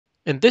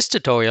In this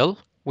tutorial,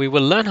 we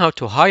will learn how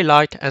to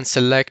highlight and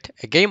select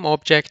a game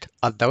object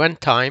at the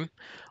runtime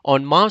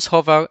on mouse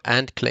hover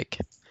and click.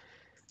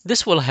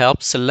 This will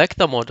help select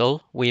the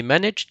model we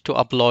managed to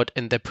upload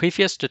in the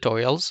previous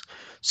tutorials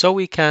so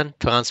we can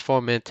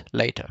transform it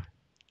later.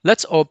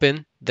 Let's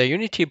open the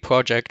Unity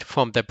project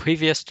from the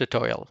previous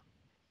tutorial.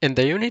 In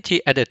the Unity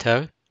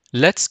editor,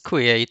 let's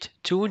create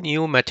two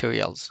new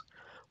materials.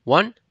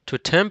 One to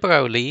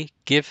temporarily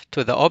give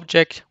to the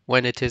object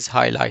when it is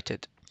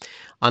highlighted,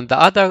 and the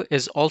other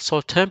is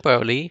also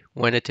temporarily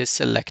when it is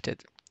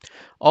selected.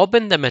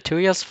 Open the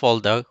materials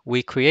folder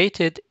we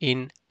created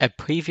in a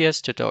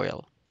previous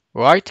tutorial.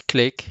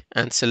 Right-click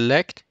and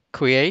select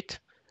Create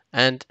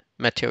and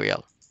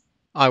Material.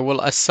 I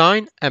will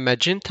assign a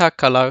magenta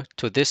color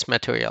to this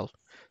material,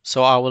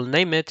 so I will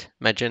name it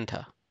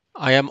Magenta.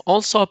 I am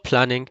also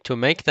planning to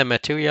make the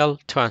material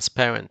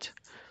transparent,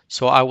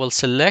 so I will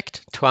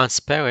select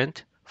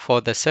Transparent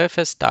for the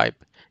surface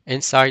type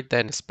inside the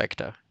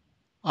inspector.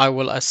 I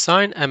will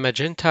assign a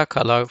magenta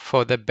color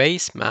for the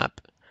base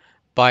map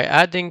by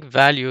adding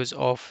values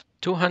of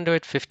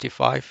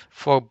 255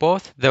 for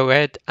both the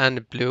red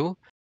and blue,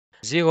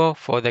 0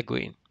 for the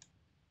green.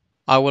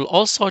 I will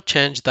also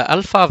change the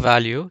alpha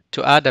value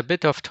to add a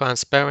bit of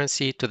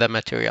transparency to the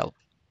material.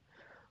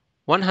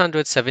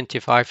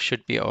 175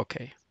 should be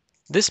okay.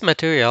 This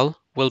material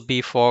will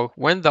be for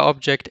when the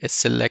object is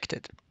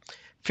selected.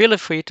 Feel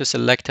free to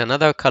select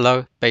another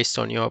color based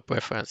on your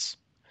preference.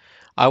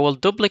 I will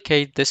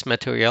duplicate this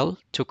material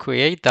to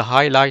create the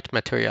highlight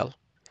material.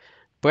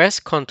 Press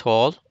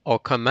Ctrl or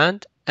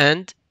Command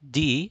and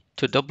D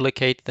to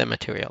duplicate the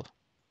material.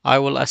 I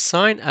will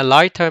assign a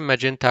lighter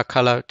magenta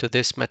color to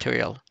this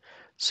material,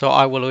 so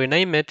I will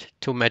rename it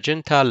to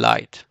Magenta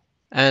Light.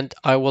 And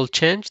I will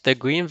change the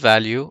green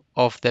value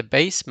of the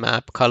base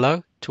map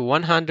color to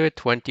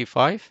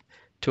 125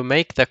 to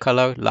make the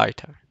color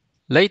lighter.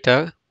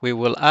 Later, we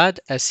will add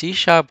a C#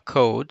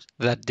 code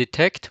that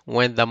detects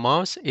when the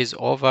mouse is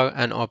over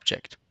an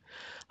object.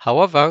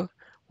 However,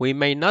 we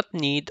may not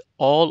need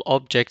all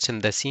objects in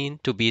the scene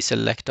to be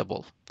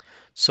selectable.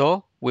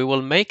 So we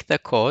will make the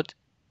code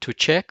to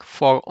check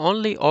for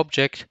only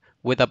object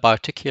with a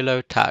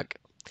particular tag.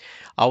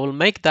 I will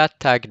make that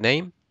tag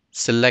name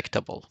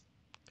selectable.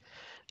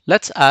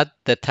 Let's add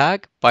the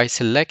tag by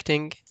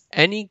selecting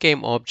any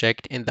game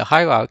object in the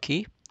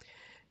hierarchy.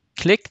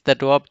 Click the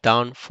drop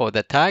down for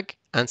the tag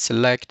and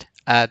select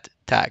Add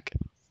Tag.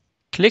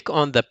 Click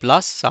on the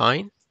plus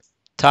sign,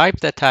 type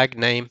the tag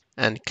name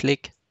and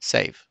click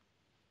Save.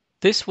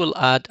 This will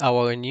add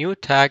our new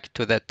tag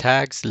to the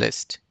tags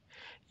list.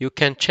 You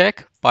can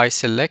check by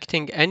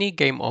selecting any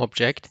game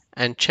object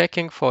and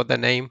checking for the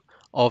name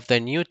of the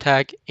new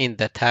tag in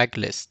the tag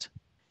list.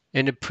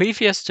 In the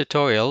previous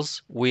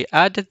tutorials, we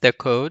added the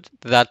code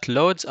that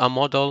loads a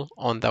model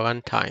on the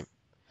runtime.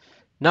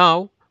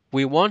 Now,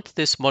 we want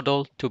this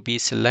model to be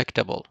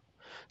selectable,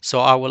 so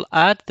I will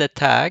add the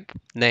tag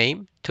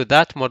name to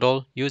that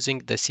model using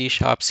the C#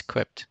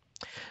 script.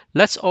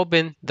 Let's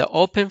open the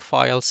open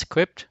file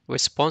script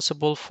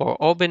responsible for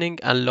opening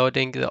and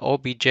loading the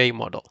OBJ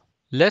model.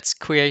 Let's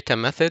create a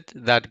method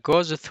that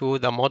goes through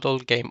the model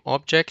game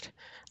object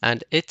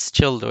and its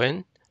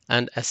children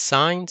and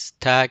assigns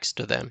tags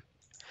to them.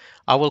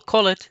 I will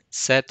call it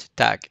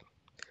setTag.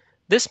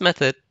 This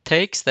method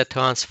takes the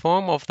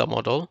transform of the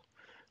model,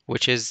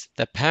 which is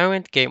the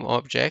parent game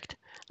object,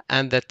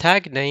 and the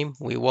tag name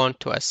we want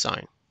to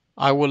assign.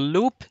 I will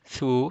loop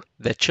through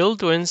the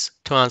children's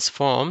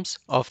transforms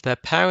of the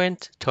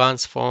parent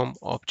transform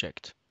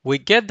object. We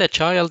get the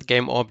child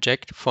game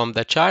object from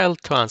the child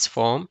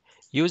transform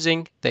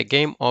using the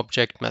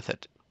gameObject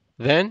method.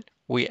 Then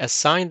we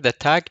assign the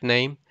tag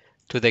name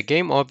to the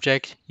game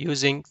object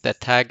using the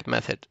tag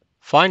method.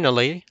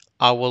 Finally,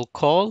 I will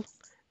call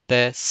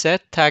the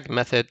setTag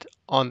method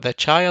on the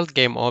child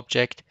game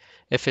object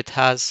if it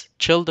has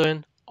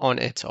children on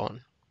its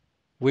own.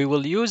 We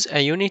will use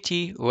a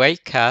Unity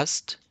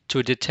raycast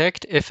to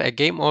detect if a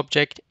game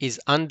object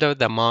is under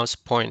the mouse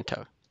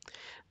pointer.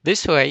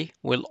 This ray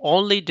will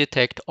only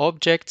detect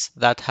objects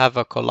that have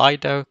a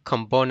collider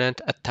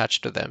component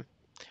attached to them.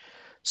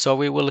 So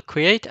we will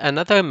create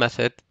another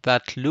method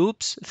that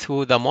loops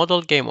through the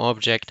model game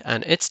object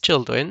and its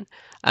children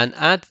and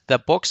add the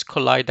box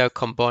collider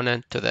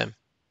component to them.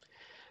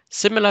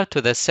 Similar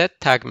to the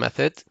setTag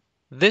method,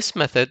 this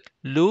method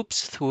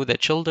loops through the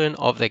children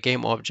of the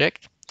game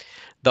object.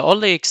 The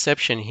only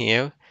exception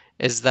here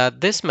is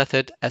that this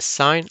method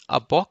assigns a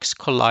box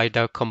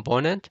collider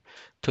component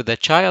to the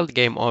child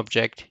game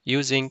object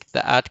using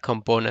the add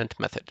component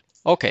method.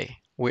 Okay,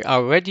 we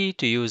are ready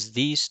to use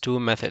these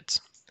two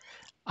methods.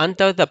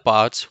 Under the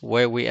parts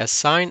where we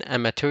assign a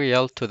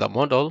material to the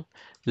model,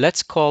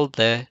 let's call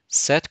the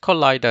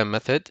setCollider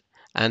method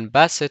and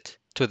pass it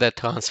to the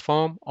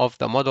transform of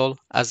the model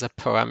as a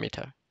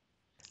parameter.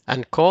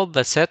 And call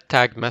the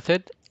setTag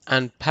method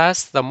and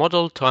pass the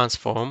model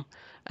transform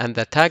and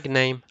the tag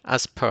name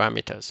as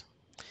parameters.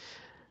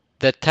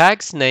 The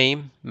tag's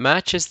name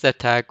matches the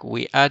tag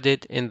we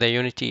added in the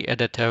Unity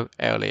editor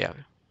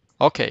earlier.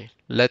 Okay,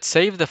 let's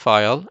save the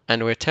file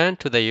and return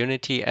to the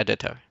Unity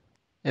editor.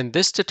 In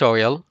this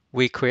tutorial,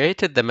 we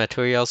created the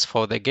materials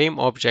for the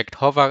gameobject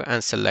hover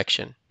and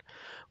selection.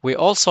 We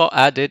also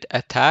added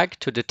a tag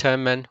to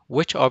determine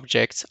which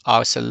objects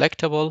are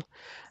selectable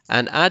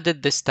and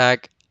added this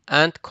tag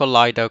and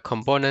collider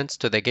components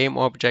to the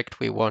gameobject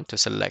we want to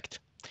select.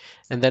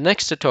 In the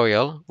next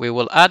tutorial, we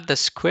will add the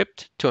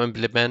script to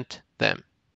implement them.